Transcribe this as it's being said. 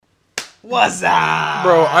What's up?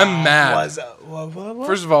 Bro, I'm mad. What's up? What?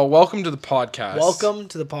 First of all, welcome to the podcast. Welcome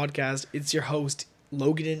to the podcast. It's your host,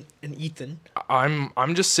 Logan and Ethan.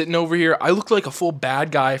 I'm just sitting over here. I look like a full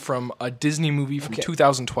bad guy from a Disney movie from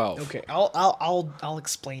 2012. Okay, I'll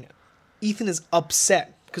explain it. Ethan is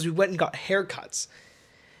upset because we went and got haircuts.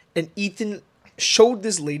 And Ethan showed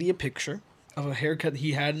this lady a picture of a haircut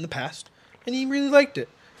he had in the past, and he really liked it.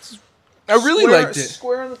 I really liked it.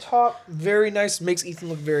 Square on the top, very nice. Makes Ethan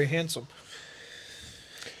look very handsome.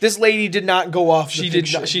 This lady did not go off. She did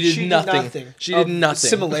nothing. She did nothing.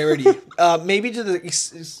 Similarity, maybe to the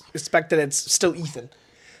expect that it's still Ethan.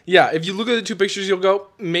 Yeah, if you look at the two pictures, you'll go,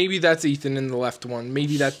 maybe that's Ethan in the left one.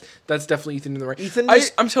 Maybe that's definitely Ethan in the right. Ethan,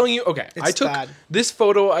 I'm telling you, okay. I took this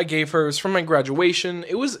photo I gave her. It was from my graduation.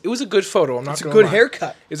 It was a good photo. I'm not going to lie. It's a good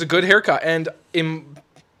haircut. It's a good haircut, and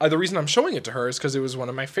the reason I'm showing it to her is because it was one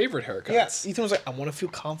of my favorite haircuts. Yes, Ethan was like, I want to feel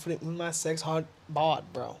confident with my sex hot bod,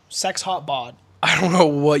 bro. Sex hot bod. I don't know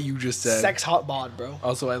what you just said. Sex hot bod, bro.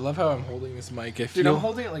 Also, I love how I'm holding this mic. Dude, I'm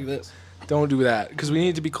holding it like this. Don't do that, because we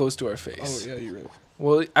need to be close to our face. Oh, yeah, you're right.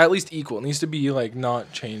 Well, at least equal. It needs to be, like,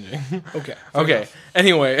 not changing. Okay. Okay. Enough.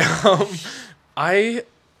 Anyway, I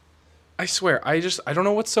swear, I don't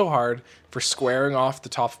know what's so hard for squaring off the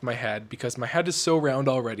top of my head, because my head is so round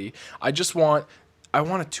already. I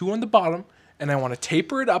want a 2 on the bottom, and I want to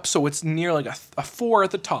taper it up so it's near like a 4 at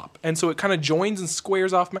the top. And so it kind of joins and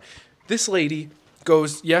squares off my... This lady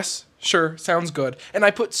goes, yes, sure, sounds good. And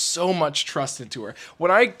I put so much trust into her.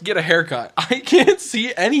 When I get a haircut, I can't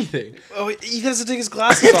see anything. Oh, he has to take his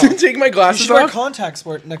glasses off. I have to take my glasses You should wear off. contacts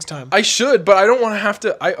for it next time. I should, but I don't want to have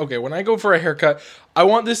to... when I go for a haircut, I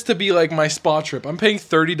want this to be like my spa trip. I'm paying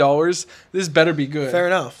 $30. This better be good. Fair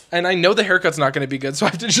enough. And I know the haircut's not going to be good, so I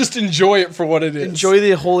have to just enjoy it for what it is. Enjoy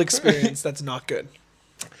the whole experience. That's not good.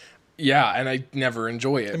 Yeah, and I never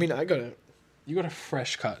enjoy it. I mean, I got a You got a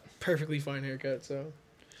fresh cut. perfectly fine haircut, so...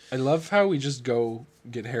 I love how we just go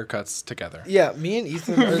get haircuts together. Yeah, me and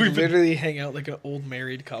Ethan are literally hang out like an old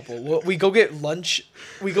married couple. We go get lunch.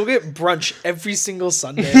 We go get brunch every single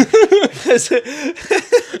Sunday.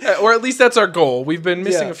 Or at least that's our goal. We've been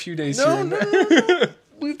missing a few days here. No.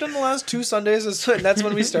 We've done the last 2 Sundays, and that's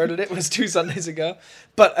when we started it. It was 2 Sundays ago.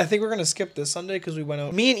 But I think we're going to skip this Sunday because we went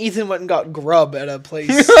out. Me and Ethan went and got grub at a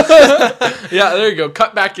place. Yeah, there you go.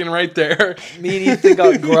 Cut back in right there. Me and Ethan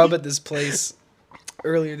got grub at this place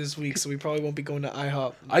earlier this week, so we probably won't be going to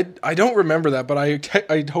IHOP. I don't remember that, but I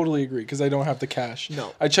totally agree because I don't have the cash.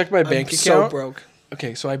 No. I checked my bank account. So broke.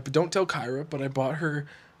 Okay, so I don't tell Kyra, but I bought her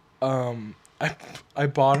I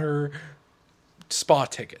bought her spa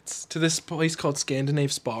tickets to this place called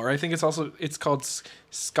Scandinave Spa, or I think it's called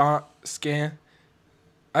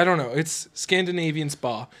I don't know. It's Scandinavian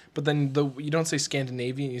Spa, but then you don't say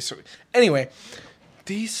Scandinavian. Anyway,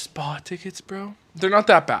 these spa tickets, bro, they're not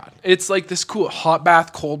that bad. It's like this cool hot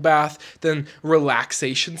bath, cold bath, then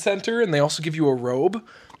relaxation center, and they also give you a robe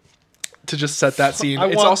to just set that scene. I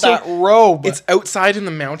want that robe. It's outside in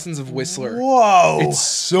the mountains of Whistler. Whoa. It's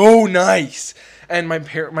so nice. And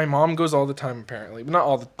my mom goes all the time, apparently. But not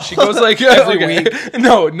all the... She goes like... every week?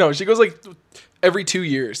 No. She goes like every 2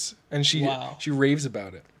 years. And she raves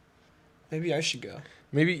about it. Maybe I should go.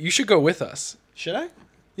 Maybe you should go with us. Should I?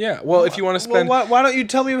 Yeah. Well, if you want to spend... Well, why don't you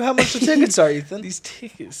tell me how much the tickets are, Ethan? These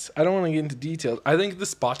tickets... I don't want to get into details. I think the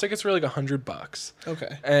spot tickets were like $100.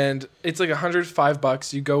 Okay. And it's like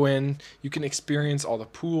 $105. You go in, you can experience all the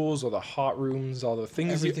pools, all the hot rooms, all the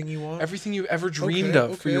things... Everything you want? Everything you ever dreamed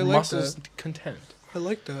of for your muscles' content. I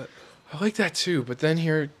like that. I like that too, but then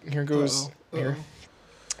here goes... Here.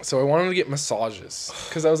 So I wanted to get massages.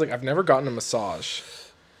 Because I was like, I've never gotten a massage.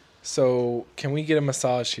 So can we get a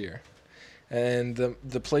massage here? And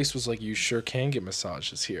the place was like, you sure can get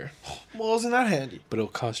massages here. Well, isn't that handy? But it'll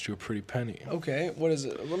cost you a pretty penny. Okay, what is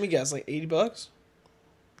it? Let me guess, like $80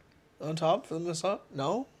 on top for the massage?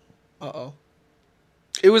 No? Uh-oh.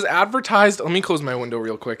 It was advertised. Let me close my window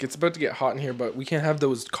real quick. It's about to get hot in here, but we can't have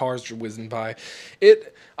those cars whizzing by.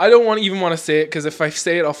 I don't even want to say it, because if I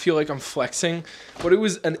say it, I'll feel like I'm flexing. But it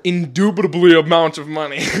was an indubitably amount of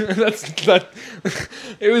money.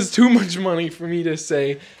 It was too much money for me to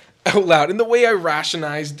say out loud. And the way I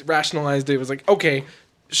rationalized it was like, okay,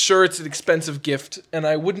 sure, it's an expensive gift, and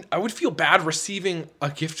I would feel bad receiving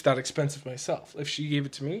a gift that expensive myself if she gave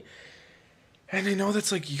it to me. And I know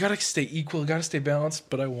that's like, you gotta stay equal, you gotta stay balanced,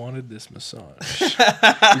 but I wanted this massage.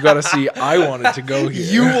 You gotta see, I wanted to go here.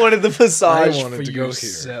 You wanted the massage I wanted for to go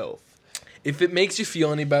yourself. Here. If it makes you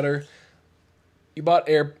feel any better, you bought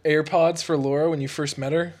AirPods for Laura when you first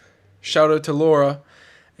met her. Shout out to Laura.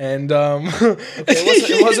 And okay,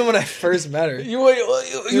 it wasn't when I first met her. You were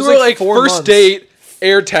like first months. Date.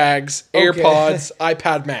 AirTags, Okay. AirPods,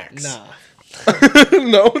 iPad Max. Nah.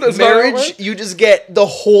 No, that's not how it Marriage, works. you just get the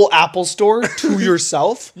whole Apple store to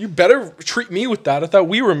yourself. You better treat me with that. I thought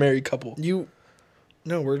we were a married couple.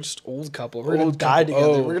 No, we're just old couple. We're gonna Old die couple,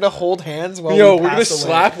 together. oh. We're gonna hold hands while Yo, we we're gonna pass away.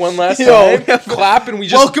 slap one last Yo. time, clap, and we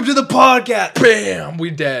just Welcome to the podcast. bam, we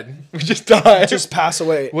dead. We just die. Just pass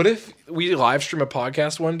away. What if we live stream a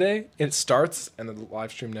podcast one day? It starts and the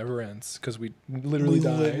live stream never ends because we literally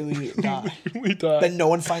die. Literally die. We die. Then no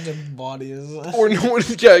one finds our bodies. Or no one,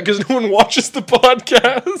 yeah, because no one watches the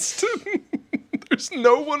podcast. There's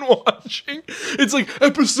no one watching. It's like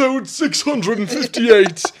episode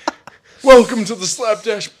 658. Welcome to the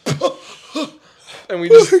Slapdash. And we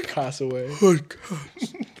just pass away.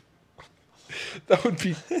 That would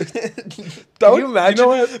be. Can you imagine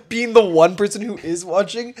what? being the one person who is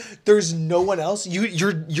watching? There's no one else.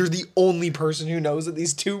 You're the only person who knows that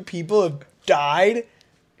these two people have died.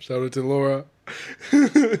 Shout out to Laura.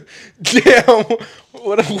 Damn,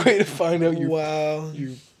 what a way to find out Wow.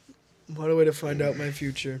 What a way to find out my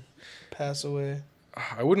future. Pass away.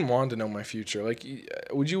 I wouldn't want to know my future. Like,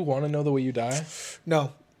 would you want to know the way you die?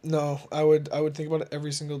 No. I would think about it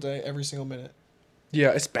every single day, every single minute.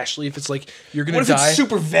 Yeah, especially if it's like you're gonna What if die. it's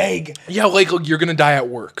super vague? Yeah, like you're gonna die at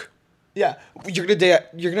work. Yeah, you're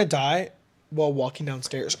gonna die while walking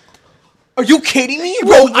downstairs. Are you kidding me?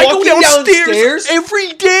 Bro, While I go walking downstairs every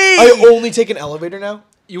day. I only take an elevator now.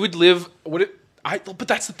 You would live. But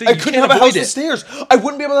that's the thing. I you couldn't can't have a house avoid with it. stairs. I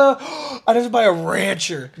wouldn't be able to. I'd have to buy a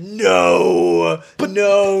rancher. No, but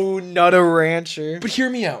no, not a rancher. But hear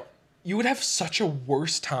me out. You would have such a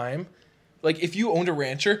worse time. Like, if you owned a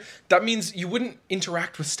rancher, that means you wouldn't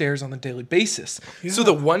interact with stairs on a daily basis. So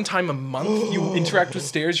the one time a month you interact with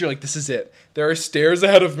stairs, you're like, this is it. There are stairs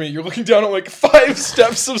ahead of me. You're looking down at like 5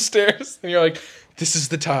 steps of stairs. And you're like, this is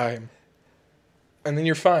the time. And then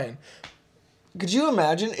you're fine. Could you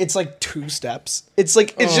imagine? It's like 2 steps. It's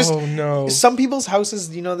like it's just. Oh, no. Some people's houses,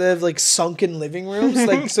 they have like sunken living rooms,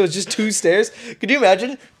 like so it's just 2 stairs. Could you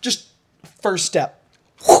imagine? Just first step,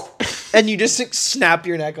 and you just like, snap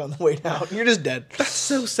your neck on the way down. You're just dead. That's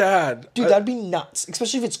so sad. Dude, that'd be nuts.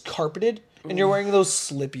 Especially if it's carpeted and you're wearing those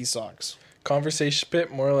slippy socks. Conversation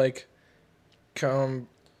pit, more like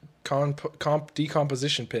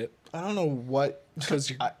decomposition pit. I don't know what. Because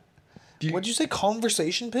you. What'd you say?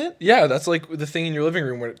 Conversation pit? Yeah, that's like the thing in your living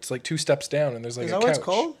room where it's like 2 steps down and there's like Is a that couch. what it's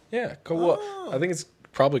called? Yeah, well, I think it's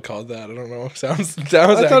probably called that. I don't know. Sounds I thought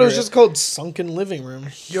it was accurate. just called sunken living room.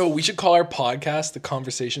 Yo, we should call our podcast the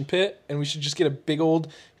Conversation Pit, and we should just get a big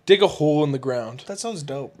old dig a hole in the ground. That sounds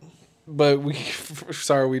dope. But we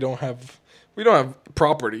don't have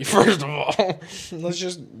property. First of all, Let's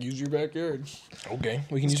just use your backyard. okay,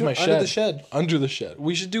 we can use do my it shed. under the shed. Under the shed.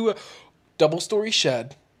 We should do a double-story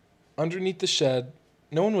shed. Underneath the shed,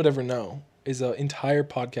 no one would ever know, is an entire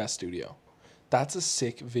podcast studio. That's a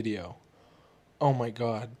sick video. Oh my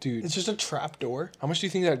god, dude. It's just a trap door. How much do you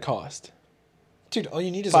think that'd cost? Dude, all you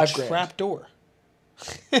need is $5,000. a trap door.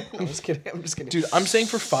 I'm just kidding. Dude, I'm saying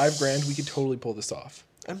for $5,000 we could totally pull this off.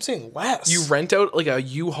 I'm saying less. You rent out like a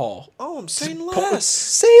U-Haul. Oh, I'm saying pull- less.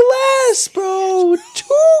 Say less, bro.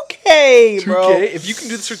 2K, bro. 2K? If you can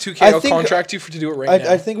do this for 2K, I I'll think- contract you to do it right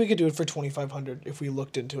now. I think we could do it for $2,500 if we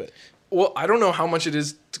looked into it. Well, I don't know how much it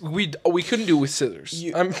is. We couldn't do it with scissors.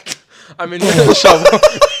 You- I'm in a shovel.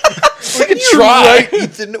 We could You're try. right,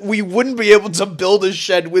 Ethan. We wouldn't be able to build a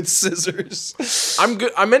shed with scissors. I'm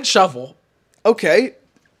good. I meant shovel. Okay.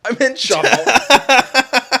 I meant shovel.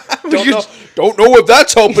 Don't know if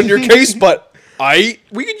that's helping your case, but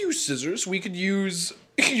We could use scissors. We could use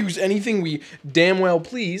anything we damn well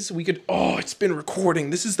please. We could. Oh, it's been recording.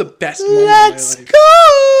 This is the best moment let's of my life.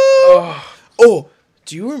 go. Oh,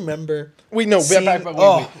 do you remember? Wait, no. seeing- Wait.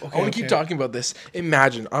 Oh, I want okay. to keep talking about this.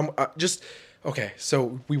 Imagine I'm just okay.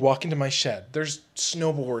 So we walk into my shed. There's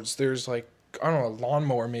snowboards. There's like I don't know a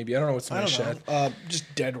lawnmower maybe. I don't know what's in I my don't shed. know.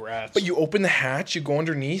 Just dead rats. But you open the hatch. You go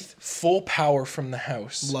underneath. Full power from the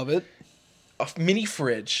house. love it. A mini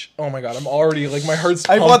fridge. Oh my god, I'm already like my heart's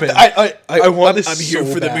I pumping. want. I want this I'm here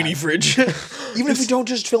so for the bad. mini fridge. Even if we don't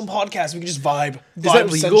just film podcasts, we can just vibe. Is that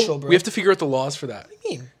Vibe legal? Central, bro. We have to figure out the laws for that. What do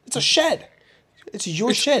you mean? It's a shed. It's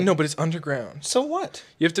your shed. No, but it's underground. So what?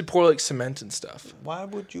 You have to pour like cement and stuff Why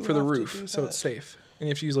would you for the have to roof, do so that? it's safe. And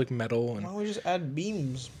you have to use like metal and Why don't we just add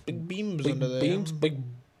beams? Big beams big under there. beams, big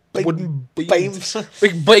Big wooden beams.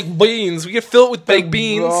 big baked beans. We can fill it with baked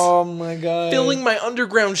beans. Oh my god. Filling my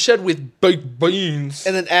underground shed with baked beans.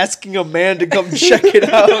 and then asking a man to come check it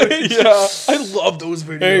out. Yeah, I love those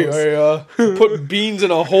videos. Hey, I put beans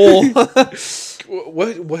in a hole.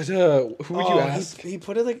 What? Who would you ask? He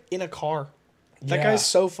put it like in a car. That Yeah. guy's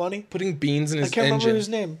so funny. Putting beans in I his can't remember engine. his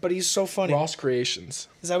name, but he's so funny. Ross Creations.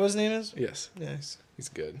 Is that what his name is? Yes, Yes. he's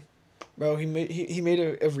good. Bro, he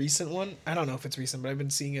made a recent one. I don't know if it's recent, but I've been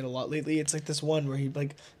seeing it a lot lately. It's like this one where he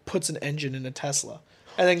like puts an engine in a Tesla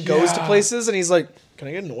and then goes to Yeah. places and he's like, "Can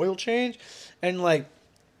I get an oil change?" And like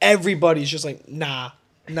everybody's just like, "Nah,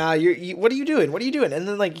 what are you doing? What are you doing?" And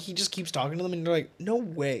then like he just keeps talking to them and they're like, "No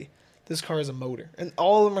way, this car has a motor." And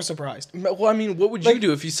all of them are surprised. Well, I mean, what would you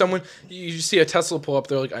do if you see a Tesla pull up?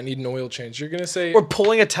 They're like, "I need an oil change." You're gonna say, Or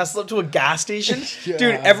pulling a Tesla up to a gas station, Yeah.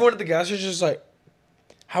 dude. Everyone at the gas station is just like,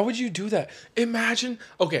 "How would you do that?" Imagine.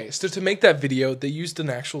 Okay, so to make that video, they used an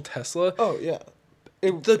actual Tesla. "Oh yeah."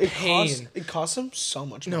 The pain. It costs them so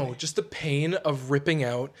much money. No, just the pain of ripping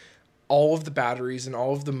out all of the batteries and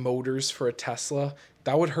all of the motors for a Tesla.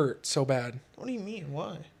 That would hurt so bad. What do you mean?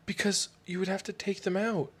 Why? Because you would have to take them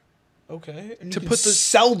out. Okay. And To you put can the-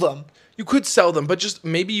 sell them. You could sell them, but just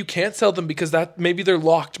maybe you can't sell them because maybe they're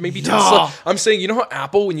locked. Maybe Nah. Tesla. I'm saying, you know how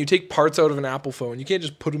Apple, when you take parts out of an Apple phone, you can't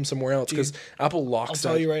just put them somewhere else because Apple I'll locks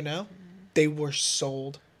tell that. you right now, they were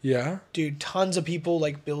sold. Yeah. Dude, tons of people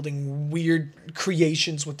like building weird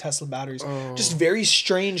creations with Tesla batteries. Just very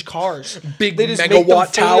strange cars. Big They just megawatt make them fully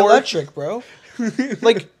tower. electric, bro.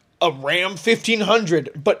 Like a Ram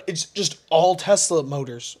 1500, but it's just all Tesla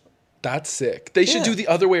motors. That's sick. They should Yeah. do the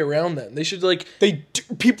other way around then. They should like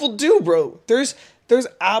People do, bro. There's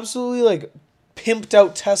absolutely like pimped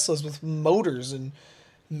out Teslas with motors and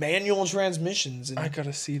manual transmissions and I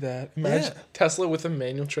gotta see that. Imagine Yeah. Tesla with a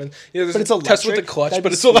manual trans. Yeah, there's but it's a electric. Tesla with a clutch, That'd but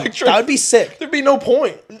be it's sweet. electric. That would be sick. There'd be no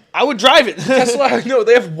point. I would drive it. Tesla, no,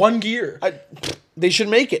 they have one gear. They should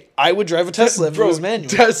make it. I would drive a Tesla if it was manual.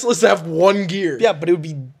 Teslas have one gear. Yeah, but it would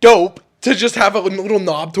be dope. To just have a little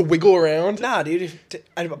knob to wiggle around. Nah, dude.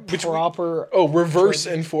 I'd have a proper. Oh, reverse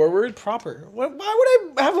and forward. Proper. Why would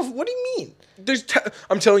I have a? What do you mean?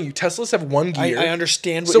 I'm telling you, Teslas have one gear. I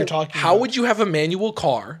understand what So you're talking how about. would you have a manual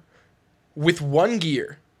car with one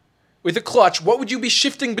gear, with a clutch? What would you be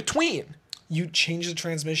shifting between? You change the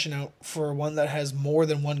transmission out for one that has more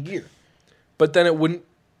than one gear? But then it wouldn't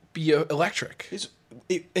be electric.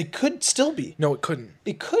 It could still be. No, it couldn't.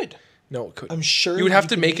 It could. No, it couldn't. I'm sure you would have you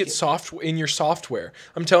to can make make it it. soft in your software.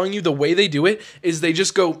 I'm telling you, the way they do it is they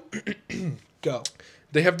just go. Go.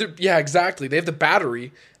 They have exactly. They have the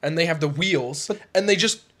battery and they have the wheels, and they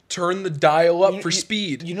just turn the dial up for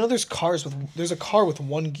speed. You know, there's a car with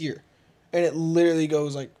one gear, and it literally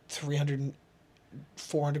goes like 300,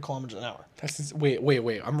 400 kilometers an hour. Wait.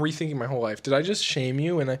 I'm rethinking my whole life. Did I just shame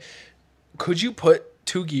you? Could you put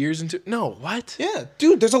two gears into? No, what? Yeah,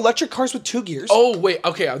 dude. There's electric cars with two gears. Oh wait,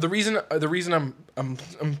 okay. The reason I'm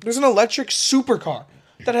There's an electric supercar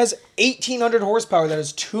that has 1,800 horsepower that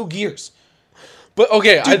has two gears. but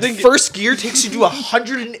okay. I Dude, think first gear takes you to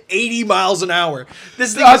 180 miles an hour.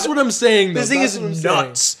 This thing that's is, what I'm saying. This though. thing That's is what I'm saying.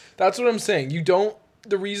 nuts. That's what I'm saying. You don't.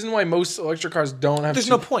 The reason why most electric cars don't have There's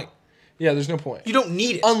two- no point. Yeah, there's no point. You don't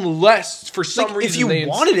need it. Unless for some Like, reason if you they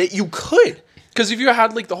wanted it, you could. Because if you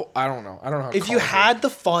had like the whole, I don't know how. To If call you it. had the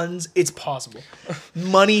funds, it's possible.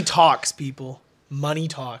 Money talks, people. Money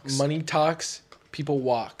talks. Money talks, people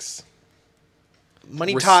walks.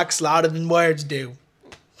 Money We're talks louder than words do.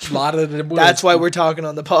 A lot of the That's why we're talking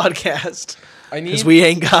on the podcast. I Because need. we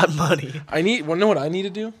ain't got money. I need. Well, know what I need to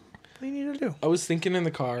do? What do you need to do? I was thinking in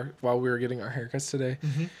the car while we were getting our haircuts today,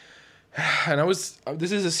 Mm-hmm. and I was.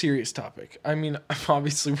 This is a serious topic. I mean,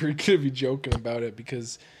 obviously we're gonna be joking about it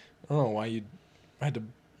because I don't know why you had to.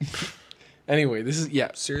 Anyway, this is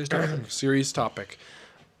Serious topic. serious topic.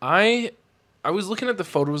 I was looking at the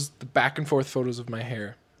photos, the back and forth photos of my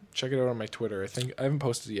hair. Check it out on my Twitter. I haven't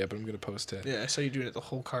posted it yet, but I'm gonna post it. Yeah, I saw you doing it the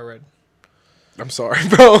whole car ride. I'm sorry,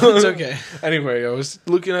 bro. It's okay. Anyway, I was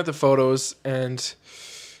looking at the photos and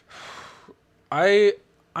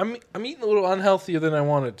I'm eating a little unhealthier than I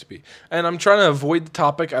wanted to be, and I'm trying to avoid the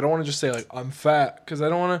topic. I don't want to just say like I'm fat because I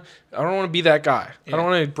don't want to be that guy. I don't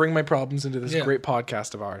want to bring my problems into this great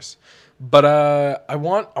podcast of ours. But I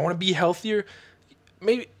want to be healthier.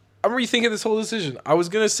 Maybe I'm rethinking this whole decision. I was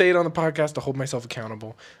gonna say it on the podcast to hold myself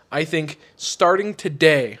accountable. I think starting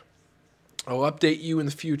today, I'll update you in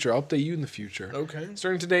the future. Okay.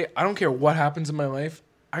 Starting today, I don't care what happens in my life.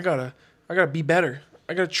 I gotta be better.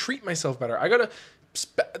 I gotta treat myself better.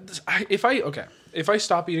 If I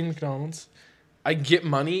stop eating McDonald's, I get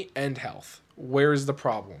money and health. Where's the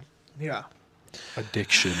problem? Yeah.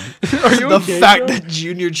 Addiction. The fact that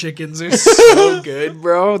Junior chickens are so good,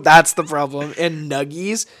 bro. That's the problem. And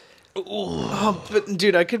Nuggies. Oh, but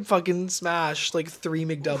dude, I could fucking smash like 3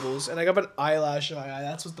 McDoubles, and I got an eyelash in my eye.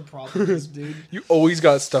 That's what the problem is, dude. You always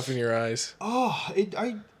got stuff in your eyes. Oh,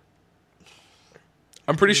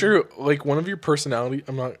 I'm pretty sure like one of your personality.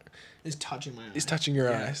 is touching my eye. Is touching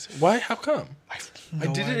your eyes. Why? How come? I have I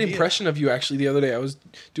no did an idea. impression of you actually the other day. I was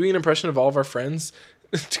doing an impression of all of our friends.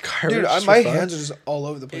 To Kyra, Dude, just for my fun. hands are just all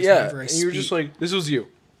over the place. Yeah, whenever I and you were just speak. like, this was you.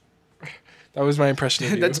 That was my impression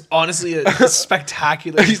of you. That's honestly a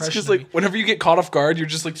spectacular It's impression. just of like me. whenever you get caught off guard, you're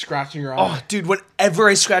just like scratching your eye. Oh, dude, whenever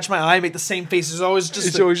I scratch my eye, I make the same face. It's always just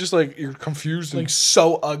It's like, always just like you're confused. like And,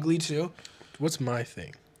 so ugly too. what's my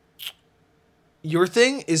thing? Your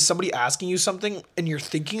thing is somebody asking you something and you're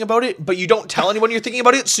thinking about it, but you don't tell anyone you're thinking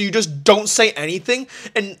about it, so you just don't say anything.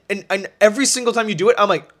 And every single time you do it, I'm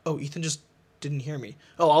like, oh, Ethan just didn't hear me.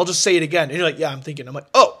 Oh, I'll just say it again. And you're like, yeah, I'm thinking. I'm like,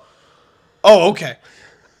 oh, okay.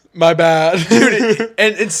 My bad. Dude,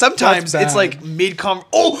 and sometimes That's it's bad. like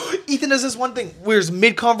oh, Ethan does this one thing where it's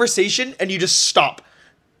mid conversation and you just stop.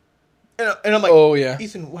 And I'm like, Oh, yeah.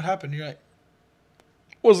 Ethan, what happened? You're like,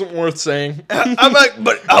 Wasn't worth saying. I'm like,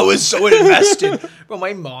 but I was so invested. Bro,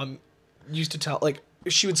 my mom used to tell, like,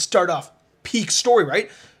 she would start off peak story,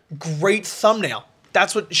 right? Great thumbnail.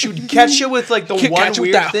 That's what she would catch you with, like the Catch one you with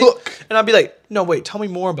weird that thing, hook. and I'd be like, no, wait, tell me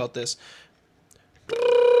more about this.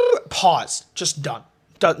 Pause. Just done.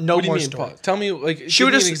 No What do you more mean? story. Pause? Tell me, like, She give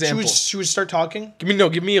would me just an example. she would start talking.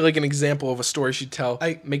 Give me like an example of a story she'd tell.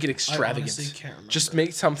 I- Make it I extravagant. honestly can't remember. Just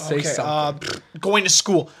make say something. Going to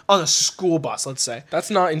school on a school bus, let's say.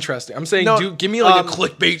 That's not interesting. I'm saying, No, give me like a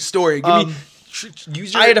clickbait story. Give me.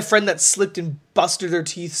 Use your. I had a friend that slipped and busted their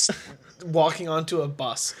teeth walking onto a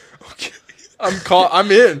bus. Okay.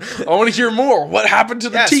 I'm in. I want to hear more. What happened to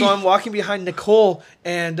the Yeah, teeth? so I'm walking behind Nicole,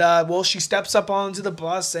 and she steps up onto the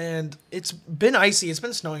bus, and it's been icy. It's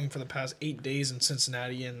been snowing for the past 8 days in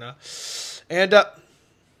Cincinnati, and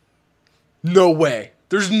No way.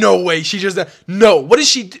 There's no way she just. No. What is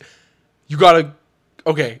she? You gotta.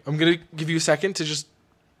 Okay, I'm gonna give you a second to just.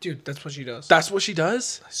 dude, that's what she does. That's what she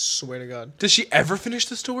does. I swear to God. Does she ever finish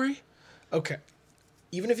the story? Okay,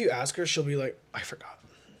 even if you ask her, she'll be like, "I forgot."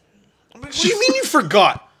 I'm like, what do you mean you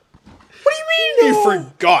forgot? What do you mean you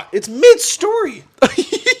forgot? It's mid-story.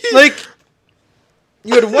 Like,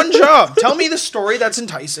 you had one job. Tell me the story that's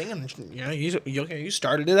enticing, and you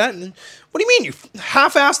started that, and then what do you mean you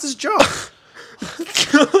half-assed this job?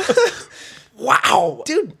 Wow,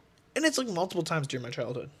 Dude, and it's like multiple times during my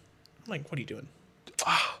childhood. I'm like, what are you doing?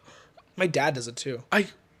 My dad does it too.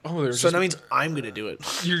 There's So that means I'm gonna do it.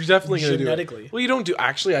 you're definitely gonna do Genetically. it. Well, you don't do.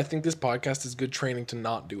 Actually, I think this podcast is good training to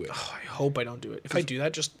not do it. I hope I don't do it. If I do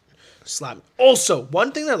that, just slap me. Also,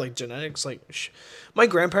 one thing that like genetics, like my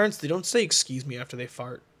grandparents, they don't say excuse me after they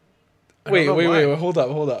fart. I don't Wait, know wait, why. wait, hold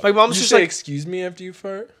up. My mom's you just say like- excuse me after you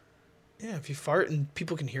fart. Yeah, if you fart and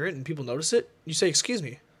people can hear it and people notice it, you say excuse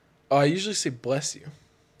me. Oh, I usually say bless you.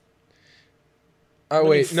 Oh When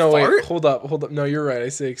wait, you no fart? wait, hold up. No, you're right. I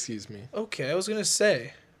say excuse me. Okay, I was gonna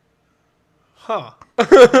say. Huh.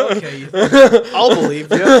 Okay, I'll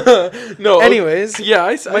believe you. No. Anyways, yeah,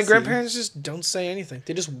 I my see. grandparents just don't say anything.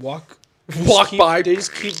 They just walk by. They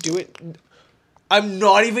just keep doing. I'm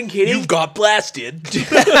not even kidding. got blasted.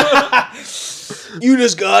 You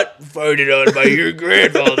just got farted on by your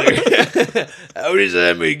grandfather. How does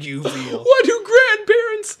that make you feel? Why do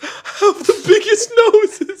grandparents have the biggest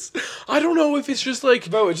noses? I don't know if it's just like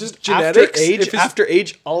Bro, it's just genetics. After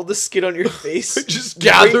age, all the skin on your face just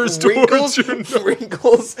gathers towards your nose.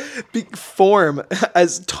 wrinkles form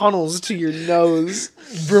as tunnels to your nose.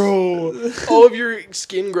 Bro, all of your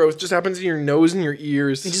skin growth just happens in your nose and your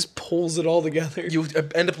ears. He just pulls it all together. You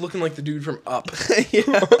end up looking like the dude from Up.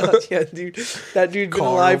 yeah, dude. That dude been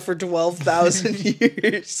Carl. alive for 12,000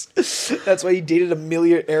 years. That's why he dated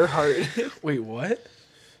Amelia Earhart. Wait, what?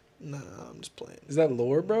 No, I'm just playing. Is that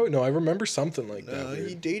lore, bro? No, I remember something like that. He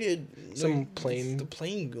dude. dated Some plane- the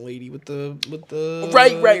plane lady with the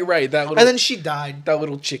Right. That little and then she died. that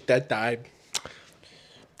little chick that died.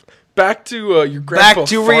 Back to your grandpa. Back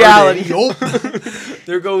to farting. reality. Nope.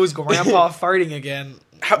 There goes grandpa farting again.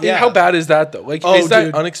 How bad is that though? Like, Oh, is that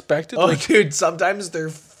dude. unexpected? Oh, Like, dude, sometimes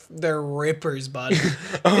they're rippers, bud.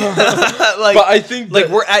 like, but I think like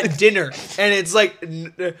that- we're at dinner and it's like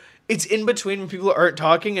it's in between when people aren't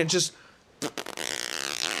talking and just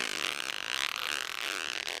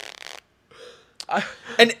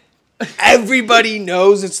and everybody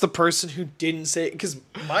knows it's the person who didn't say it because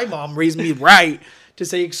my mom raised me right to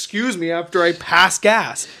say excuse me after I pass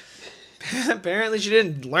gas. Apparently she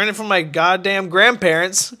didn't learn it from my goddamn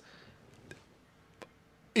grandparents.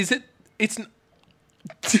 is it? It's.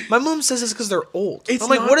 My mom says it's because they're old. It's I'm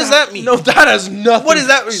like, not what does that mean? No, that has nothing. What does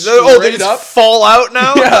that mean? Straight Oh, they just up. fall out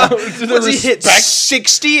now? Yeah. To the Once he hits respect-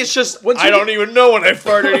 60, it's just, Once I you don't even know when I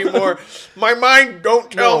fart anymore. My mind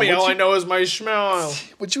don't tell No, me. once All I you- know is my smell.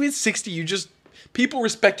 Once you hit 60, you just People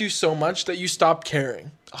respect you so much that you stop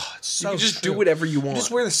caring. Oh, it's You so can just true. do whatever you You want.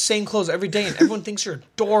 just wear the same clothes every day, and everyone thinks you're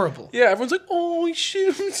adorable. Yeah, everyone's like, oh,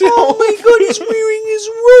 shit. Oh my god, he's wearing his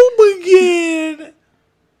robe again.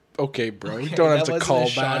 Okay, bro. Okay, you don't have that to wasn't call a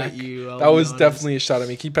shot back. at you, I'll That be was honest. definitely a shot at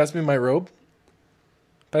me. Can you pass me my robe?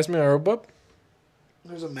 Pass me my robe, bub.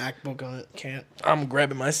 There's a MacBook on it. Can't. I'm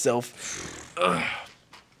grabbing myself. Ugh.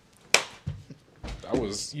 That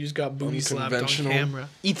was... You just got booty slapped on Unconventional. camera.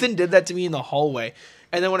 Ethan did that to me in the hallway,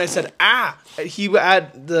 and then when I said he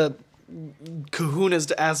had the kahunas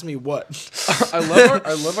to ask me what.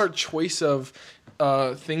 I love our choice of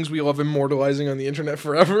things we love immortalizing on the internet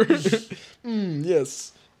forever.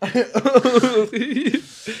 Yes.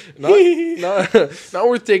 not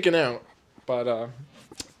worth taking out. But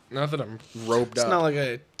not that I'm roped It's up. not like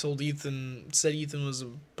I said Ethan was a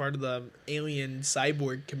part of the alien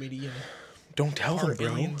cyborg committee. And Don't tell them, part bro.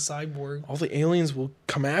 alien cyborg. All the aliens will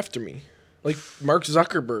come after me. Like Mark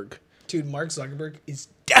Zuckerberg. Dude, Mark Zuckerberg is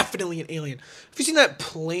definitely an alien. Have you seen that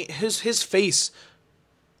plane? His face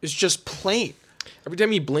is just plain. Every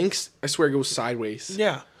time he blinks, I swear it goes sideways.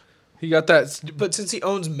 Yeah. He got that. But since he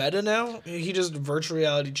owns Meta now, he just virtual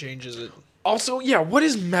reality changes it. Also, yeah, what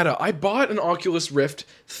is Meta? I bought an Oculus Rift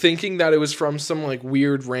thinking that it was from some like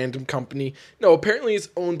weird random company. No, apparently it's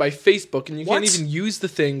owned by Facebook, and you can't What? even use the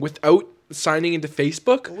thing without signing into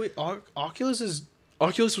Facebook. Wait, Oculus is...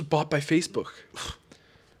 Oculus was bought by Facebook.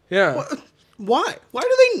 Yeah. Why? Why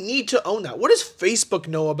do they need to own that? What does Facebook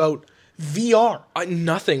know about VR?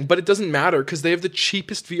 Nothing, but it doesn't matter because they have the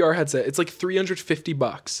cheapest VR headset. It's like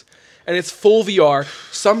 $350. And it's full VR.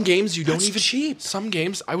 Some games you don't That's even cheap. Some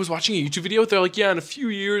games I was watching a YouTube video. They're like, yeah, in a few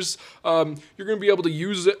years, you're gonna be able to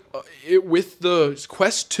use it with the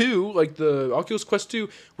Quest 2, like the Oculus Quest 2,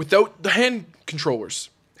 without the hand controllers,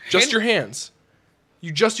 just your hands.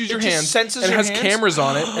 You just use your just hands, senses and it your has hands? cameras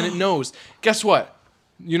on it, and it knows. Guess what?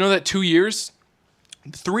 You know that 2 years?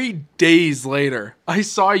 3 days later, I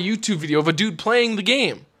saw a YouTube video of a dude playing the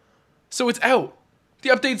game. So it's out. The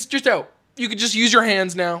update's just out. You can just use your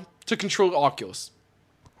hands now to control Oculus.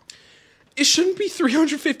 It shouldn't be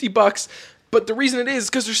 $350, but the reason it is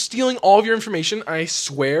because they're stealing all of your information. I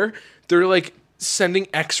swear, they're like sending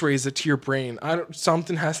X-rays to your brain.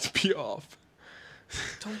 Something has to be off.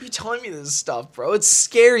 Don't be telling me this stuff, bro. It's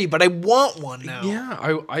scary, but I want one now. Yeah,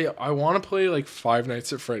 I want to play like Five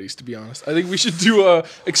Nights at Freddy's, to be honest. I think we should do a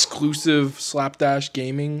exclusive Slapdash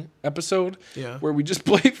gaming episode. Yeah. Where we just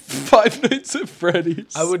play Five Nights at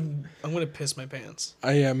Freddy's. I'm gonna piss my pants.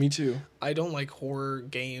 Yeah, me too. I don't like horror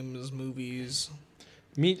games, movies.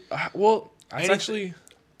 Well, it's Anything- actually...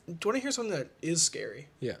 Do you want to hear something that is scary?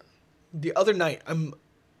 Yeah. The other night, I'm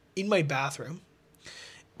in my bathroom,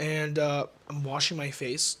 and I'm washing my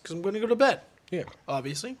face because I'm going to go to bed. Yeah.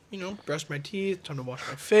 Obviously, brush my teeth, time to wash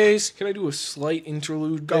my face. Can I do a slight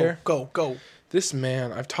interlude Go, there? go. This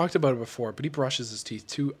man, I've talked about it before, but he brushes his teeth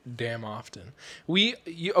too damn often.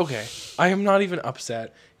 Okay, I am not even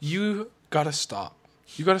upset. You gotta stop.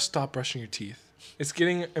 You gotta stop brushing your teeth. It's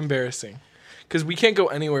getting embarrassing. Because we can't go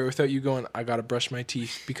anywhere without you going, I gotta brush my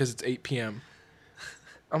teeth because it's 8 p.m.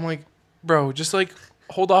 I'm like, bro, just like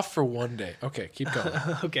hold off for one day. Okay, keep going.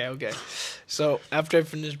 Okay. So after I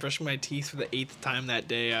finished brushing my teeth for the 8th time that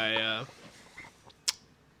day,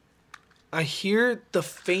 I hear the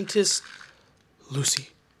faintest Lucy.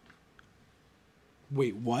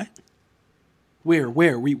 Wait, what? Where?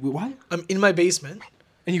 What? I'm in my basement,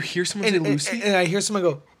 And you hear someone say and, Lucy? and I hear someone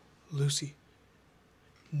go, Lucy.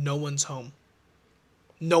 No one's home.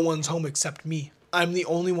 No one's home except me. I'm the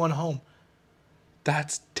only one home.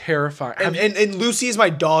 That's terrifying. And Lucy is my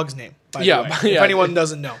dog's name, by Yeah, the way, but- if yeah. anyone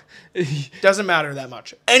doesn't know. Doesn't matter that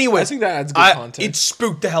much. Anyway, I think that adds good context. It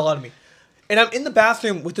spooked the hell out of me. And I'm in the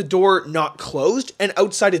bathroom with the door not closed, and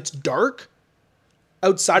outside it's dark.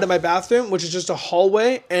 Outside of my bathroom, which is just a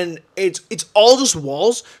hallway, and it's all just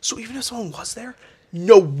walls. So even if someone was there,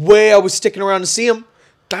 no way I was sticking around to see him.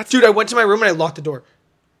 Dude, I went to my room and I locked the door.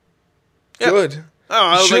 Yeah. Good. Oh,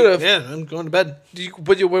 I was Should've. like, yeah, I'm going to bed.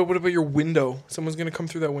 What about your window? Someone's gonna come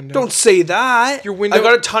through that window. Don't say that. Your window- I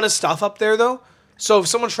got a ton of stuff up there though, so if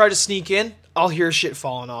someone tried to sneak in, I'll hear shit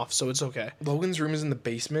falling off. So it's okay. Logan's room is in the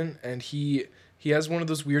basement, and he has one of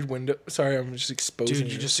those weird window. Sorry, I'm just exposing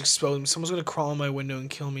Dude, you just exposed me. Someone's gonna crawl in my window and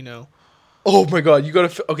kill me now. Oh my god, you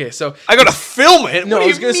gotta. Okay, so I gotta film it. no, What I do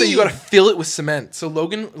was you gonna say you mean? gotta fill it with cement. So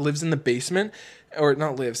Logan lives in the basement, or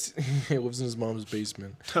not lives. He lives in his mom's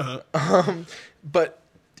basement. But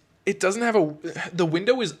it doesn't have the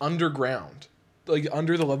window is underground, like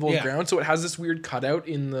under the level Yeah. of ground. So it has this weird cutout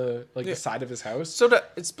in the the side of his house. So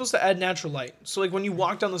it's supposed to add natural light. So like when you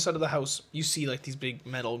walk down the side of the house, you see like these big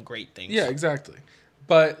metal grate things. Yeah, exactly.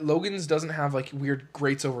 But Logan's doesn't have like weird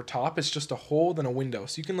grates over top. It's just a hole then a window,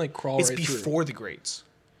 so you can like crawl It's right through. before the grates.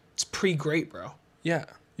 It's pre-grate, bro. Yeah,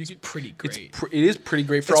 It's pretty great. It is pretty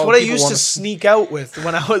great for That's all what I the people used to wanna- sneak out with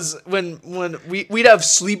when I was when we'd have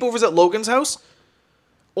sleepovers at Logan's house.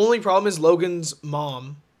 Only problem is Logan's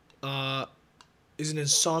mom is an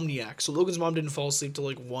insomniac, so Logan's mom didn't fall asleep till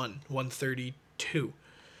like 1:32.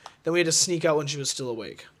 Then we had to sneak out when she was still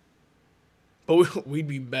awake. But we'd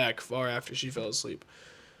be back far after she fell asleep.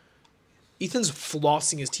 Ethan's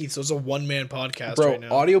flossing his teeth, so it's a one-man podcast Bro, right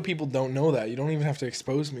now. audio people don't know that. You don't even have to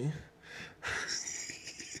expose me.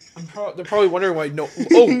 They're probably wondering why. No,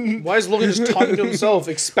 why is Logan just talking to himself,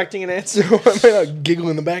 expecting an answer? Why am I not giggling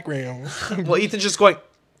in the background? Well, Ethan's just going,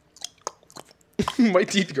 My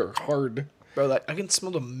teeth are hard. bro. I can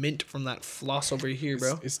smell the mint from that floss over here,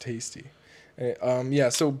 bro. It's tasty. Yeah.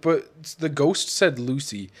 So, but the ghost said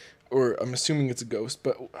Lucy, or I'm assuming it's a ghost,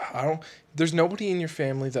 but I don't. There's nobody in your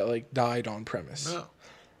family that like died on premise. No.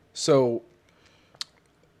 So,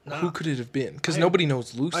 Nah. who could it have been? Because I- nobody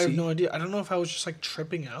knows Lucy. I have no idea. I don't know if I was just like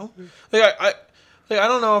tripping out. Like I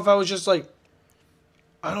don't know if I was just like,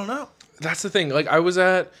 I don't know. That's the thing. Like I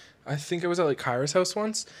think I was at like Kyra's house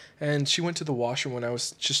once, and she went to the washroom when I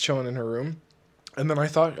was just chilling in her room, and then I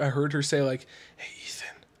thought I heard her say like, "Hey Ethan,"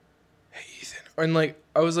 and like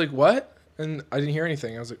I was like, "What?" And I didn't hear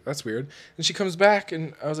anything. I was like, "That's weird." And she comes back,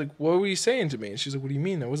 and I was like, "What were you saying to me?" And she's like, "What do you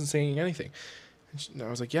mean? I wasn't saying anything." And I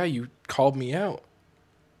was like, "Yeah, you called me out."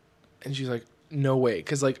 And she's like, "No way,"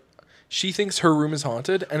 because like she thinks her room is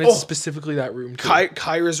haunted, and it's specifically that room too.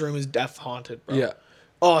 Kyra's room is death haunted, bro. Yeah.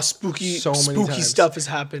 Oh, spooky times. stuff has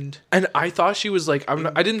happened. And I thought she was like,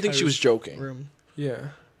 I didn't think she was Kyra's joking. Room. Yeah.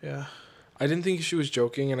 Yeah. I didn't think she was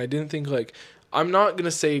joking, and I didn't think like I'm not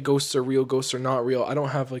gonna say ghosts are real, ghosts are not real. I don't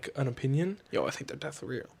have like an opinion. Yo, I think they're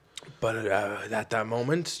definitely real. But at that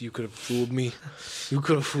moment, you could have fooled me. You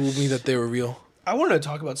could have fooled me that they were real. I wanted to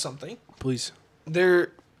talk about something. Please.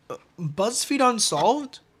 Their BuzzFeed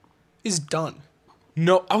Unsolved is done.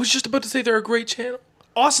 No, I was just about to say they're a great channel.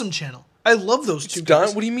 Awesome channel. I love those two Done?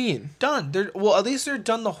 guys. What do you mean? Done. At least they're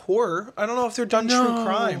done the horror. I don't know if they're done No. true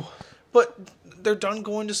crime, but they're done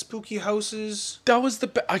going to spooky houses. That was the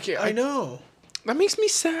best. I know, That makes me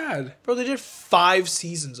sad. bro. They did 5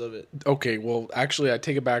 seasons of it. Okay, well, actually, I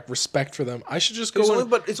take it back. Respect for them. I should just go.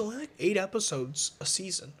 But it's only like 8 episodes a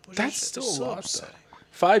season. Which That's is still so a lot, upsetting. though.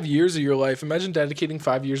 5 years of your life. Imagine dedicating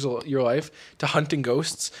 5 years of your life to hunting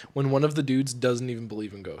ghosts when one of the dudes doesn't even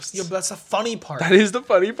believe in ghosts. Yeah, but that's the funny part. That is the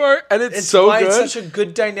funny part, and it's so why good. it's such a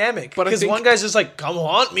good dynamic. But I Because think- one guy's just like, "Come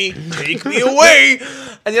haunt me, take me away,"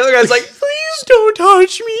 and the other guy's like, "Please don't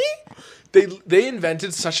touch me." They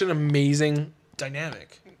invented such an amazing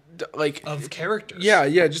Dynamic like of characters. yeah.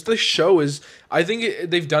 Just the show is. I think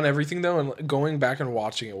they've done everything though, and going back and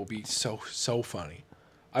watching it will be so funny.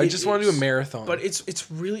 I just want to do a marathon. But it's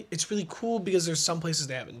really cool because there's some places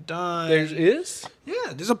they haven't done. there is.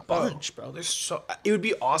 Yeah, there's a bunch, bro. There's so it would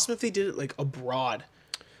be awesome if they did it like abroad.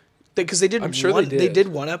 Because they did. I'm sure one, they did. They did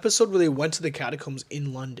one episode where they went to the catacombs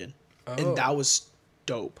in London, Oh. and that was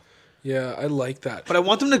dope. Yeah, I like that. But I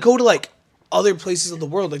want them to go to like other places of the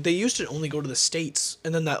world. Like they used to only go to the States,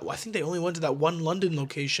 and then I think they only went to that one London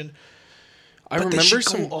location. I But they remember should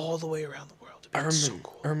some. go all the way around the world. I It'd be remember. so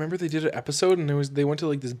cool. I remember they did an episode, and they went to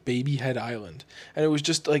like this baby head island, and it was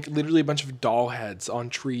just like literally a bunch of doll heads on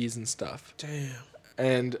trees and stuff.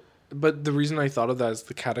 Damn. But the reason I thought of that is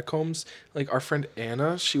the catacombs. Like our friend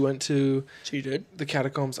Anna, she went to She did. the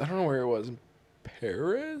catacombs. I don't know where it was. In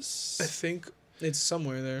Paris. I think it's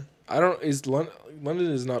somewhere there. I don't. London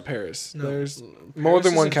is not Paris. No, There's Paris more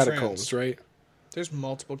than is one in catacombs, France. right? There's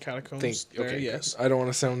multiple catacombs. Okay. There, yes. I don't want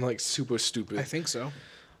to sound like super stupid. I think so.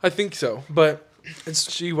 I think so, but It's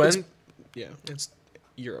she went yeah. It's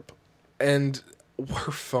Europe. and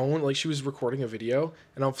her phone, like she was recording a video,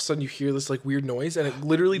 and all of a sudden you hear this like weird noise, and it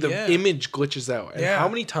literally the Yeah. image glitches out. And Yeah. how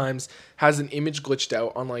many times has an image glitched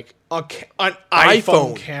out on like An iPhone.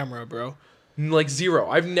 iPhone camera, bro. like zero?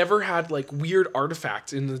 I've never had like weird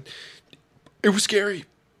artifacts in the. It was scary,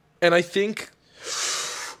 and I think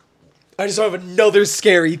I just have another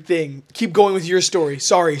scary thing. Keep going with your story.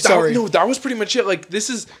 Sorry. that was pretty much it. Like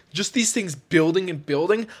this is just these things building and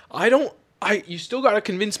building. You still gotta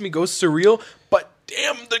convince me ghosts are real, but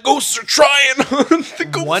damn, the ghosts are trying. The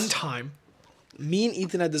ghosts. One time, me and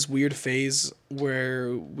Ethan had this weird phase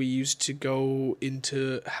where we used to go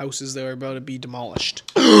into houses that were about to be demolished.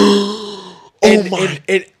 And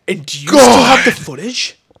do you still have the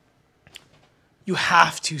footage? You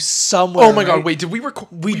have to somewhere. Oh my god! right? Wait, did we record?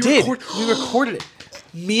 We did. We recorded it.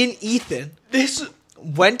 Me and Ethan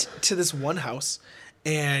went to this one house,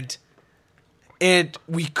 and And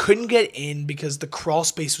we couldn't get in because the crawl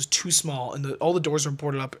space was too small and all the doors were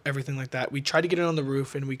boarded up, everything like that. We tried to get it on the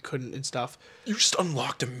roof and we couldn't and stuff. You just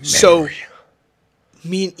unlocked a memory. So,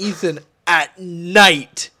 me and Ethan at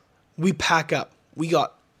night, we pack up. We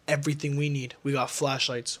got everything we need. We got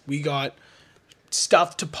flashlights. We got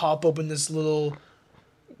stuff to pop open this little.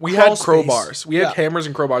 We had crawl space. crowbars. We had hammers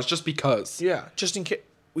and crowbars just because. Yeah, just in case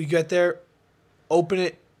we get there, open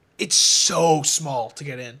it. It's so small to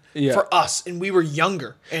get in for us, and we were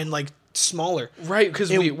younger and like smaller. Right,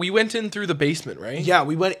 because we went in through the basement, right? Yeah,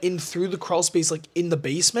 we went in through the crawl space, like in the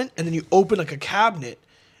basement, and then you open like a cabinet,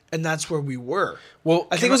 and that's where we were. Well,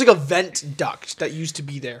 I think it was like a vent duct that used to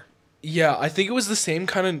be there. Yeah, I think it was the same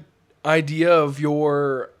kind of idea of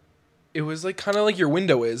your. It was like kind of like your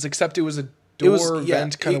window is, except it was a door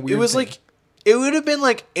vent kind of weird. It was thing. like. It would have been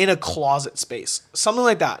like in a closet space, something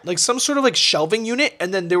like that, like some sort of like shelving unit,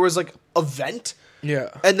 and then there was like a vent. Yeah.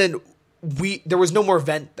 And then there was no more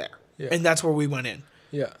vent there, and that's where we went in.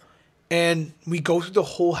 Yeah. And we go through the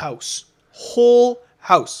whole house. Whole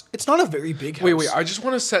house. It's not a very big house. Wait. I just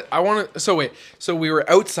want to set. So we were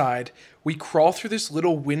outside. We crawl through this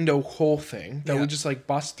little window hole thing that we just like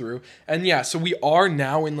bust through. And yeah, so we are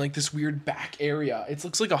now in like this weird back area. It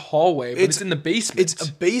looks like a hallway, but it's in the basement. It's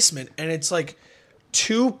a basement, and it's like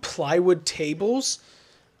 2 plywood tables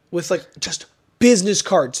with like just business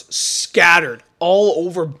cards scattered all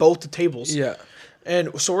over both the tables. Yeah.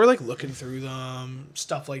 And so we're like looking through them,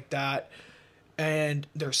 stuff like that. And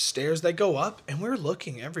there's stairs that go up, and we're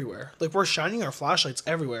looking everywhere. Like, we're shining our flashlights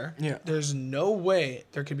everywhere. Yeah. There's no way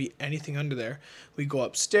there could be anything under there. We go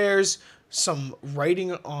upstairs, some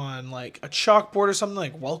writing on, like, a chalkboard or something,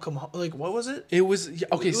 like, welcome home. Like, what was it? It was,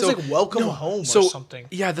 okay, it was like, welcome home or something.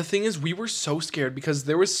 Yeah, the thing is, we were so scared because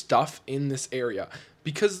there was stuff in this area.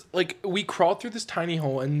 Because, like, we crawled through this tiny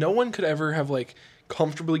hole, and no one could ever have, like,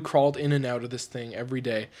 comfortably crawled in and out of this thing every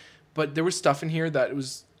day. But there was stuff in here that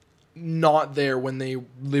was not there when they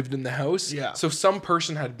lived in the house. Yeah. So some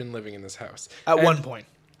person had been living in this house. At one point.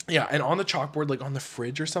 Yeah, and on the chalkboard, like on the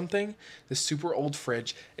fridge or something, this super old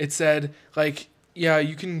fridge, it said, like, yeah,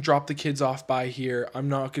 you can drop the kids off by here. I'm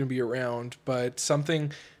not going to be around, but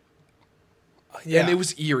something... Yeah. And it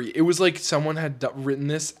was eerie. It was like someone had written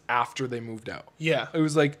this after they moved out. Yeah. It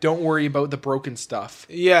was like, don't worry about the broken stuff.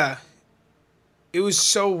 Yeah. It was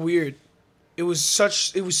so weird. It was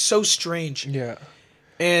so strange. Yeah.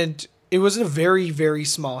 And it was a very, very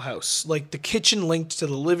small house. Like, the kitchen linked to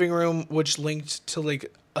the living room, which linked to,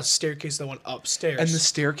 like, a staircase that went upstairs. And the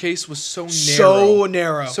staircase was so narrow. So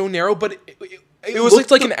narrow. So narrow, but it was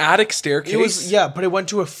looked like an attic staircase. It was, yeah, but it went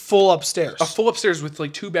to a full upstairs. A full upstairs with,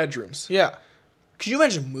 like, 2 bedrooms. Yeah. Could you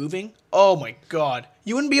imagine moving? Oh, my God.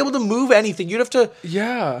 You wouldn't be able to move anything. You'd have to...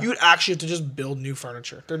 Yeah. You would actually have to just build new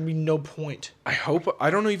furniture. There'd be no point. I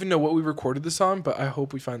don't even know what we recorded this on, but I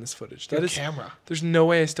hope we find this footage. That is camera. There's no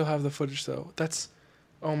way I still have the footage, though. That's...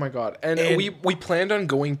 Oh, my God. And we planned on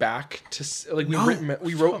going back to... Like, we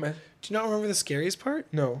wrote... Do you not remember the scariest part?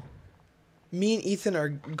 No. Me and Ethan are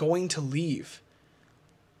going to leave.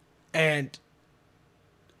 And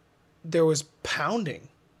there was pounding.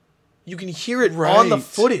 You can hear it on the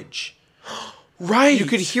footage. Right. You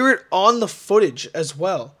could hear it on the footage as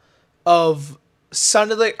well.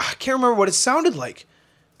 Sounded like... I can't remember what it sounded like.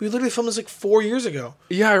 We literally filmed this like 4 years ago.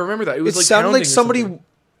 Yeah, I remember that. It was like sounded like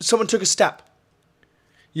someone took a step.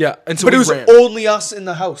 Yeah, and so but it was ran. only us in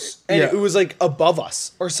the house. And it was like above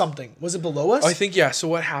us or something. Was it below us? I think, yeah. So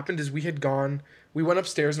what happened is we went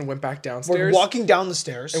upstairs and went back downstairs. We're walking down the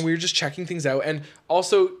stairs. And we were just checking things out. And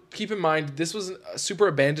also, keep in mind, this was a super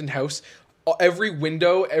abandoned house. Every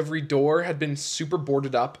window, every door had been super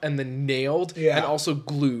boarded up and then nailed and also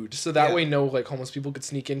glued. So that way no like homeless people could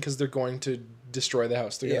sneak in because they're going to destroy the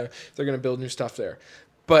house. They're gonna build new stuff there.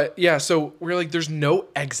 But yeah, so we're like, there's no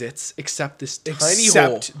exits except this tiny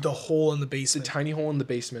hole. Except the hole in the basement. The tiny hole in the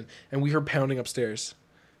basement. And we heard pounding upstairs.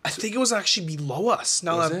 I think it was actually below us.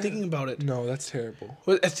 Now that I'm thinking about it. No, that's terrible.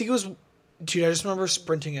 Well, I think it was... Dude, I just remember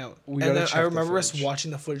sprinting out. And then I remember us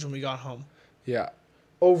watching the footage when we got home. Yeah.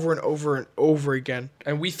 Over and over and over again.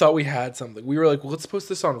 And we thought we had something. We were like, well, let's post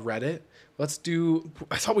this on Reddit. Let's do...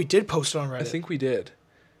 I thought we did post it on Reddit. I think we did.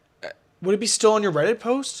 Would it be still on your Reddit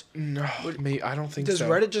post? No, I don't think so. Does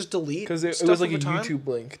Reddit just delete because it was like a YouTube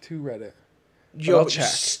link to Reddit. Yo, I'll check. You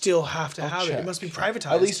still have to have it. It must be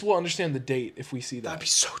privatized. At least we'll understand the date if we see that. That'd be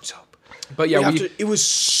so dope. But yeah, it was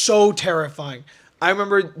so terrifying. I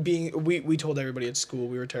remember being... We told everybody at school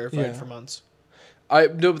we were terrified for months.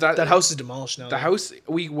 That house is demolished now. The house,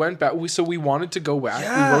 we went back. We wanted to go back.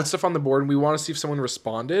 Yeah. We wrote stuff on the board and we want to see if someone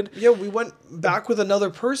responded. Yeah, we went back with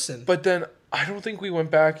another person. But then I don't think we went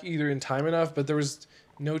back either in time enough. But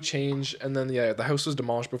No change, and then the house was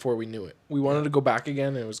demolished before we knew it. We wanted to go back again,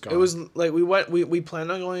 and it was gone. It was like we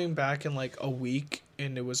planned on going back in like a week,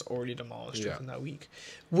 and it was already demolished within that week,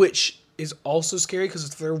 which is also scary because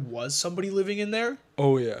if there was somebody living in there,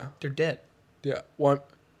 oh yeah, they're dead. Yeah, one.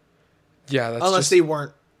 Yeah, that's unless they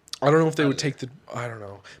weren't. I don't know if they would take the. I don't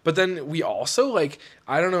know, but then we also like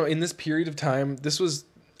I don't know. In this period of time,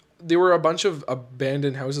 there were a bunch of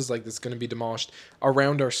abandoned houses like this going to be demolished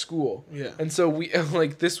around our school. Yeah. And so we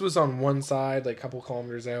like this was on one side, like a couple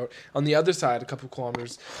kilometers out. On the other side, a couple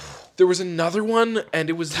kilometers, there was another one, and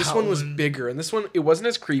this one was bigger, and this one it wasn't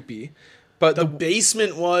as creepy, but the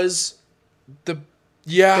basement was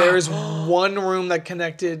yeah. There's one room that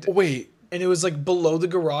connected. Wait. And it was like below the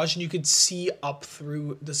garage, and you could see up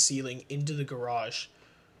through the ceiling into the garage.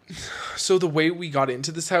 So the way we got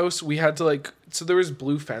into this house, we had to so there was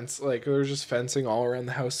blue fence, there was just fencing all around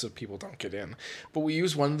the house so people don't get in. But we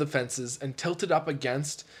used one of the fences and tilted up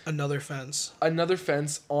against another fence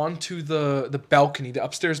onto the balcony, the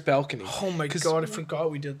upstairs balcony. Oh my god, I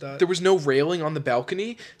forgot we did that. There was no railing on the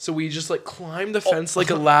balcony, so we just climbed the fence like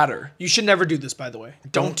a ladder. You should never do this, by the way.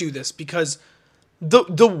 Don't do this because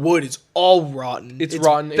the wood is all rotten. It's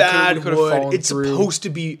rotten. Bad wood. It's supposed to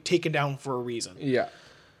be taken down for a reason. Yeah.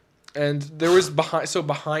 And there was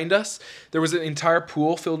behind us, there was an entire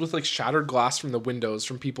pool filled with shattered glass from the windows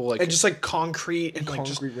from people and just concrete and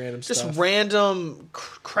concrete random stuff. Just random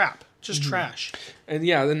crap, just trash. And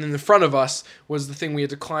yeah, then in the front of us was the thing we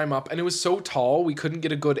had to climb up, and it was so tall we couldn't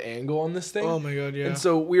get a good angle on this thing. Oh my god, yeah. And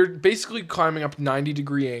so we were basically climbing up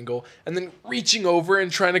 90-degree angle and then reaching over and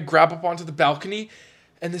trying to grab up onto the balcony.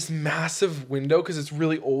 And this massive window, because it's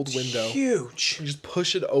really old window, huge. You just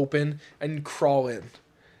push it open and crawl in.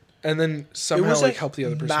 And then somehow help the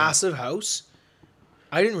other person. Massive house.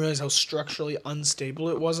 I didn't realize how structurally unstable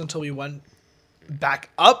it was until we went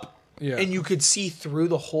back up. Yeah. And you could see through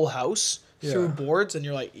the whole house through boards, and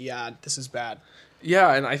you're like, yeah, this is bad.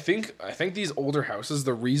 Yeah, and I think these older houses,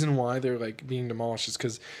 the reason why they're being demolished is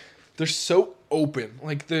because they're so open.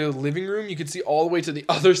 The living room, you could see all the way to the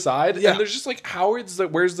other side. Yeah. And there's just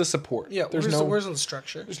where's the support? Yeah, where's the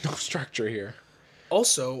structure? There's no structure here.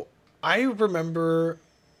 Also, I remember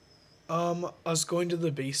us going to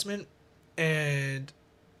the basement and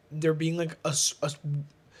there being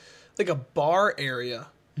a bar area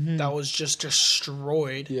that was just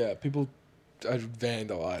destroyed. Yeah, people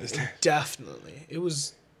vandalized. Definitely. It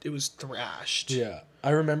was thrashed. Yeah. I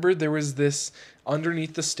remember there was this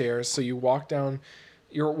underneath the stairs, so you walk down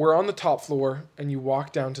we're on the top floor and you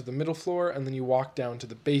walk down to the middle floor and then you walk down to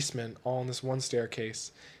the basement all on this one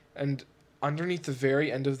staircase. And underneath the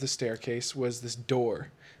very end of the staircase was this door.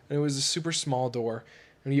 And it was a super small door.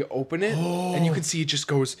 And you open it, and you can see it just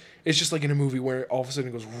goes... It's just like in a movie where all of a sudden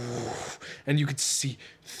it goes... And you could see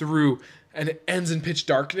through. And it ends in pitch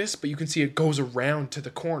darkness, but you can see it goes around to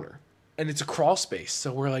the corner. And it's a crawl space.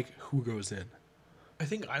 So we're like, who goes in? I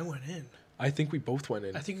think I went in. I think we both went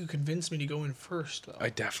in. I think you convinced me to go in first, though. I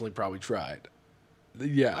definitely probably tried.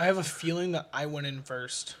 Yeah. I have a feeling that I went in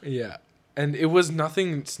first. Yeah. And it was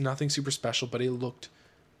nothing super special, but it looked...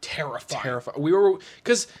 terrifying. We were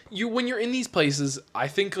because when you're in these places, I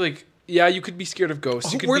think you could be scared of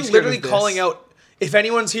ghosts. We're literally calling out if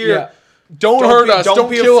anyone's here. Yeah. Don't hurt us. Don't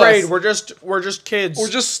be kill afraid. us. We're just kids. We're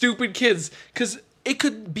just stupid kids. Because it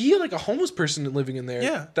could be a homeless person living in there.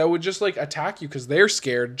 Yeah. That would just attack you because they're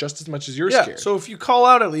scared just as much as you're scared. So if you call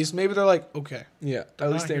out, at least maybe they're like, okay. Yeah.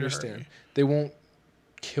 At least they understand. They won't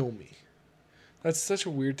kill me. That's such a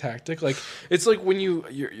weird tactic. It's when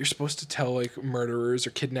you're supposed to tell murderers or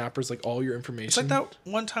kidnappers all your information. It's like that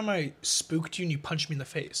one time I spooked you and you punched me in the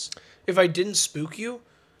face. If I didn't spook you,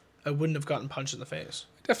 I wouldn't have gotten punched in the face.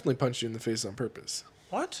 I definitely punched you in the face on purpose.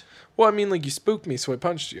 What? Well, I mean, you spooked me, so I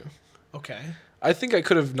punched you. Okay. I think I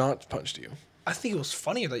could have not punched you. I think it was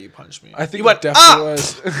funnier that you punched me. I think it definitely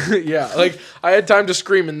was. Yeah, I had time to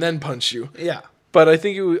scream and then punch you. Yeah. But I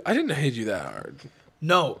think I didn't hit you that hard.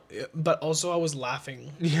 No, but also I was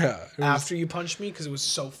laughing. Yeah. After you punched me because it was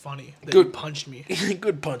so funny that you punched me.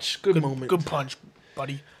 Good punch. Good moment. Good punch,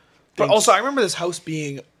 buddy. But also, I remember this house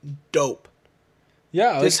being dope.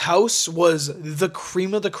 Yeah. This house was the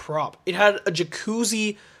cream of the crop. It had a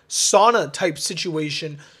jacuzzi sauna type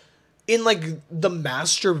situation in the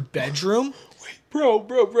master bedroom.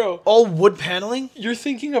 Bro. All wood paneling. You're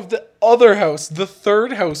thinking of the other house, the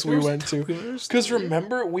third house we went to. Because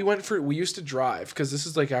remember, we used to drive, because this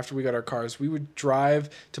is after we got our cars, we would drive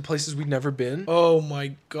to places we'd never been. Oh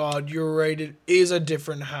my god, you're right. It is a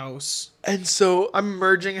different house. And so I'm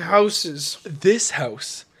merging houses. This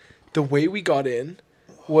house, the way we got in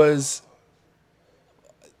was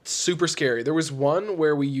super scary. There was one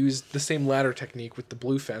where we used the same ladder technique with the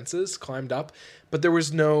blue fences, climbed up, but there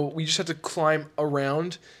was we just had to climb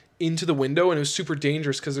around into the window, and it was super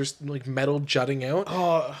dangerous because there's like metal jutting out.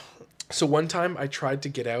 Oh, So one time I tried to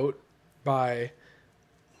get out by,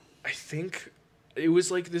 I think it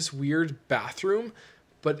was like this weird bathroom,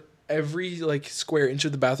 but every like square inch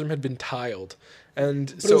of the bathroom had been tiled.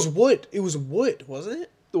 And but it was wood. It was wood, wasn't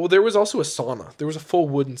it? well, there was also a sauna. There was a full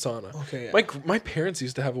wooden sauna. Okay, yeah. My parents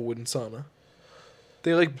used to have a wooden sauna.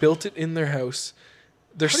 They like built it in their house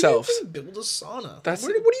How themselves. do you even build a sauna? That's-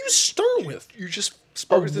 what do you start with? You just A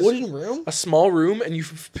spark this- wooden room? a small room, and you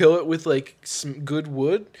fill it with like some good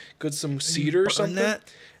wood, some cedar or burn something, that?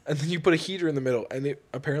 and then you put a heater in the middle. And it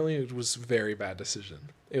was a very bad decision.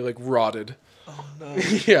 It like rotted. Oh no.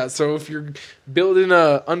 Yeah, so if you're building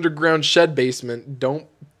a underground shed basement, don't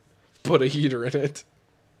put a heater in it.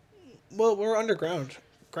 Well, we're underground.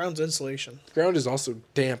 Ground's insulation. Ground is also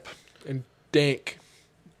damp and dank.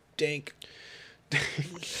 Dank.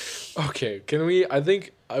 Okay, can we?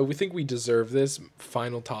 We think we deserve this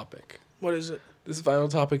final topic. What is it? This final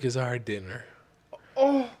topic is our dinner.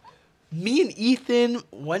 Me and Ethan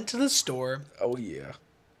went to the store Oh yeah.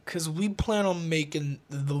 because we plan on making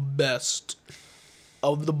the best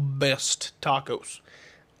of the best tacos.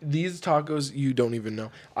 These tacos you don't even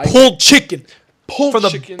know. Pulled chicken. Pulled For the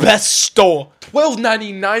chicken. best store.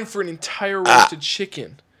 $12.99 for an entire roasted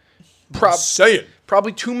chicken. Say it.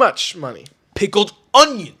 Probably too much money. Pickled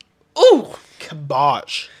onion. Ooh.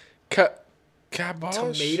 Cabbage. Cabbage?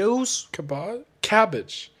 Tomatoes.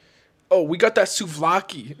 Cabbage. Oh, we got that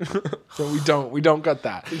souvlaki. No, we don't. We don't got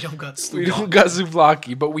that. We don't got We don't got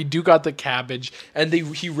souvlaki, but we do got the cabbage. And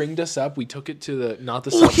he ringed us up. We took it to not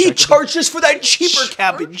the Oh, he self-checkout. charged us for that cheaper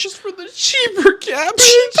cabbage. Just for the cheaper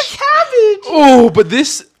cabbage. cabbage. Oh, but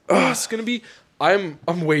this it's gonna be. I'm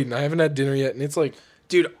waiting. I haven't had dinner yet, and it's like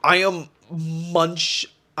Dude, I am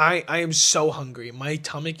I am so hungry. My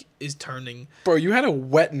stomach is turning. bro, you had a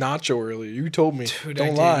wet nacho earlier. You told me. Dude, Don't I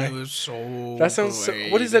did. lie. It was so That sounds. So,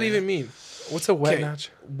 what does that even mean? What's a wet Okay, nacho?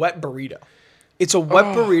 wet burrito. It's a wet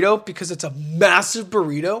burrito because it's a massive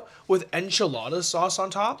burrito with enchilada sauce on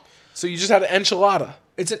top. So you just had an enchilada.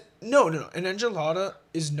 It's no. An enchilada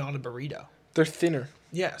is not a burrito. They're thinner.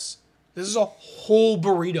 Yes, this is a whole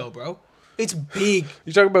burrito, bro. It's big.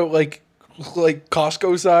 You talking about like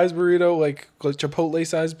Costco size burrito, like Chipotle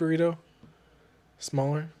size burrito?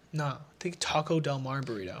 Smaller? Nah, think Taco Del Mar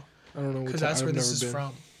burrito I don't know. because that's where this is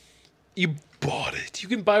from. You bought it. You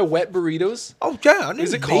can buy wet burritos. Oh yeah, I didn't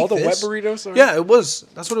Is it make called a wet this. burrito? Sorry. Yeah, it was.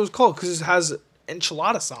 That's what it was called because it has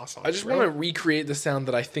enchilada sauce on it. I just want to recreate the sound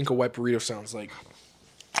that I think a wet burrito sounds like.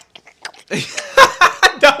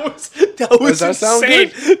 that was Does that sound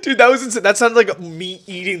insane. Dude, that was insane. That sounded like me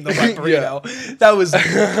eating the wet burrito. That was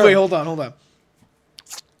wait, hold on.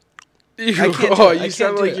 Ew. I can't do Oh, it. I you can't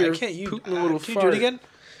sound do like it. you're I can't. You, pooting a little can fart. you do it again?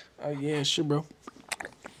 Yeah, sure, bro.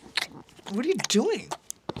 What are you doing?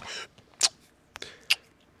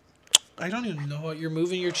 I don't even know what you're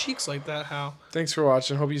moving your cheeks like that. How? Thanks for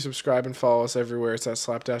watching. Hope you subscribe and follow us everywhere. It's at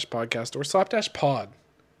Slapdash Podcast or Slapdash Pod.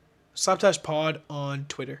 Slapdash Pod on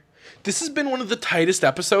Twitter. This has been one of the tightest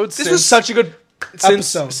episodes. This was such a good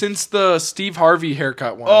episode. Since the Steve Harvey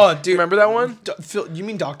haircut one. Oh, dude, remember that one? Phil, you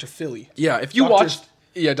mean Dr. Philly? Yeah, if you Dr. watched,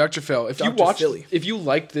 Dr. Phil. If you Dr. watched, Philly. if you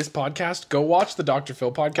liked this podcast, go watch the Dr.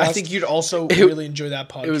 Phil podcast. I think you'd also really enjoy that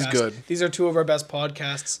podcast. was good. These are two of our best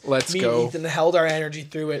podcasts. Let's Me go. and Ethan held our energy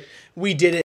through it. We did it.